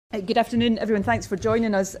Good afternoon, everyone. Thanks for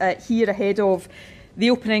joining us here ahead of the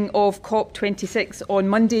opening of COP26 on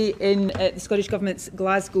Monday in the Scottish Government's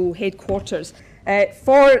Glasgow headquarters.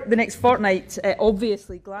 For the next fortnight,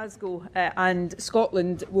 obviously Glasgow and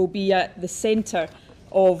Scotland will be at the centre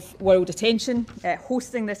of world attention.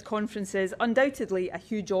 Hosting this conference is undoubtedly a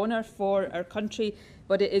huge honour for our country,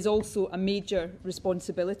 but it is also a major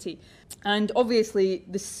responsibility. And obviously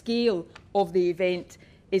the scale of the event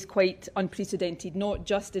is quite unprecedented, not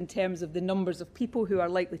just in terms of the numbers of people who are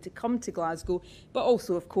likely to come to Glasgow, but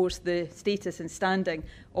also, of course, the status and standing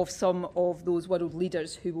of some of those world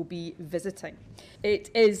leaders who will be visiting. It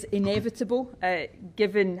is inevitable,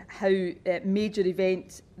 given how major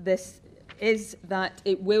event this is, that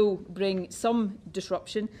it will bring some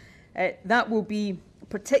disruption. That will be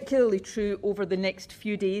particularly true over the next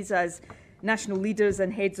few days as national leaders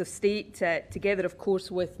and heads of state, together of course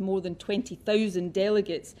with more than 20,000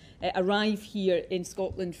 delegates, arrive here in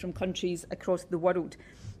Scotland from countries across the world.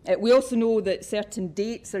 We also know that certain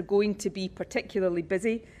dates are going to be particularly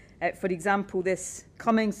busy. For example, this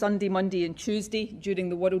coming Sunday, Monday and Tuesday during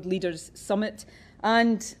the World Leaders Summit,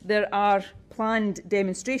 and there are planned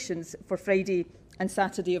demonstrations for Friday and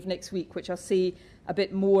Saturday of next week, which I'll say a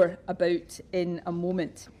bit more about in a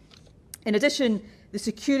moment. In addition, the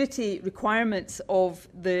security requirements of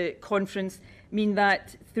the conference mean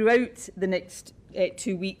that throughout the next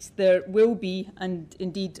 2 weeks there will be, and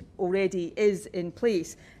indeed already is in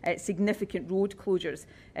place, significant road closures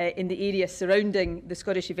in the area surrounding the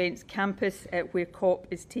Scottish Events campus where COP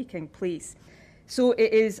is taking place. So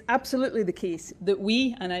it is absolutely the case that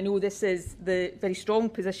we, and I know this is the very strong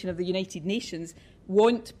position of the United Nations,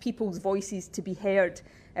 want people's voices to be heard.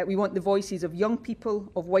 We want the voices of young people,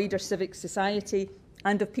 of wider civic society,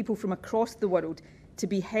 and of people from across the world to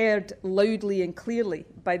be heard loudly and clearly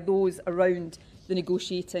by those around the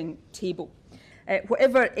negotiating table.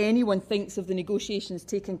 Whatever anyone thinks of the negotiations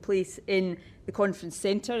taking place in the conference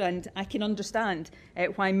centre, and I can understand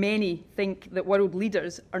why many think that world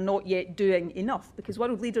leaders are not yet doing enough, because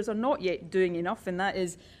world leaders are not yet doing enough, and that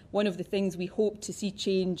is one of the things we hope to see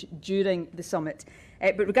change during the summit.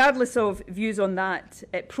 But regardless of views on that,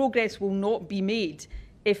 progress will not be made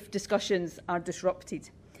if discussions are disrupted.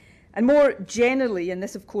 And more generally, and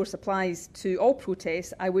this of course applies to all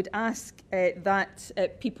protests, I would ask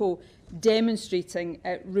that people demonstrating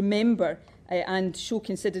remember and show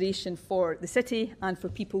consideration for the city and for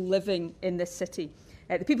people living in this city.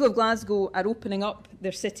 The people of Glasgow are opening up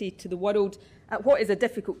their city to the world at what is a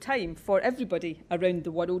difficult time for everybody around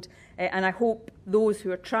the world, and I hope those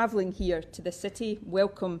who are travelling here to this city,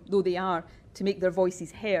 welcome though they are to make their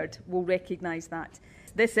voices heard, will recognise that.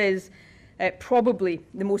 This is probably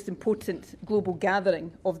the most important global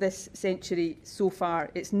gathering of this century so far.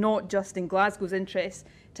 It's not just in Glasgow's interest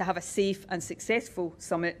to have a safe and successful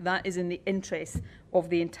summit, that is in the interest of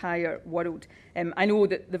the entire world. I know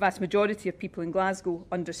that the vast majority of people in Glasgow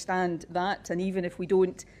understand that, and even if we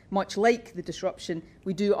don't much like the disruption,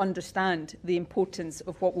 we do understand the importance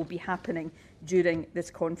of what will be happening during this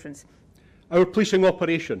conference. Our policing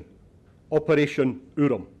operation, Operation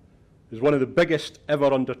Urim, is one of the biggest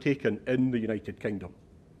ever undertaken in the United Kingdom.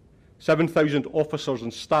 7,000 officers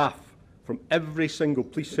and staff from every single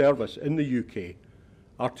police service in the UK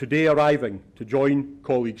are today arriving to join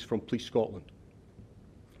colleagues from Police Scotland.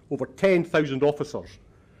 Over 10,000 officers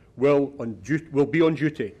will be on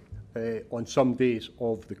duty on some days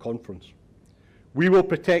of the conference. We will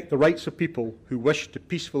protect the rights of people who wish to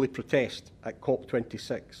peacefully protest at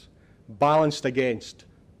COP26, balanced against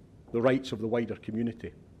the rights of the wider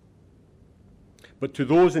community. But to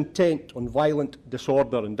those intent on violent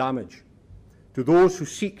disorder and damage, to those who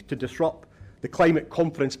seek to disrupt the climate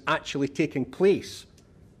conference actually taking place,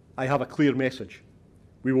 I have a clear message.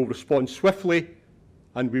 We will respond swiftly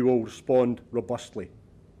and we will respond robustly.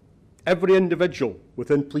 Every individual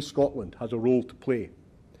within Police Scotland has a role to play,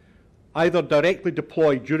 either directly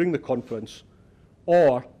deployed during the conference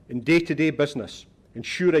or in day-to-day business,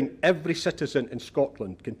 ensuring every citizen in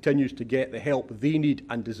Scotland continues to get the help they need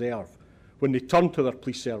and deserve when they turn to their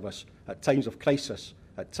police service at times of crisis,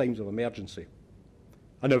 at times of emergency.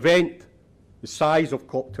 An event the size of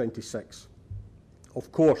COP26,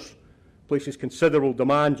 of course, places considerable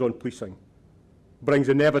demands on policing, brings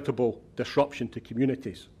inevitable disruption to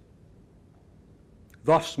communities.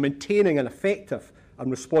 Thus, maintaining an effective and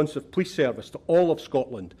responsive police service to all of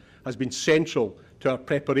Scotland has been central to our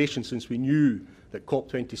preparation since we knew that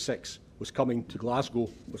COP26 was coming to Glasgow,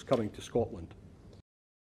 was coming to Scotland.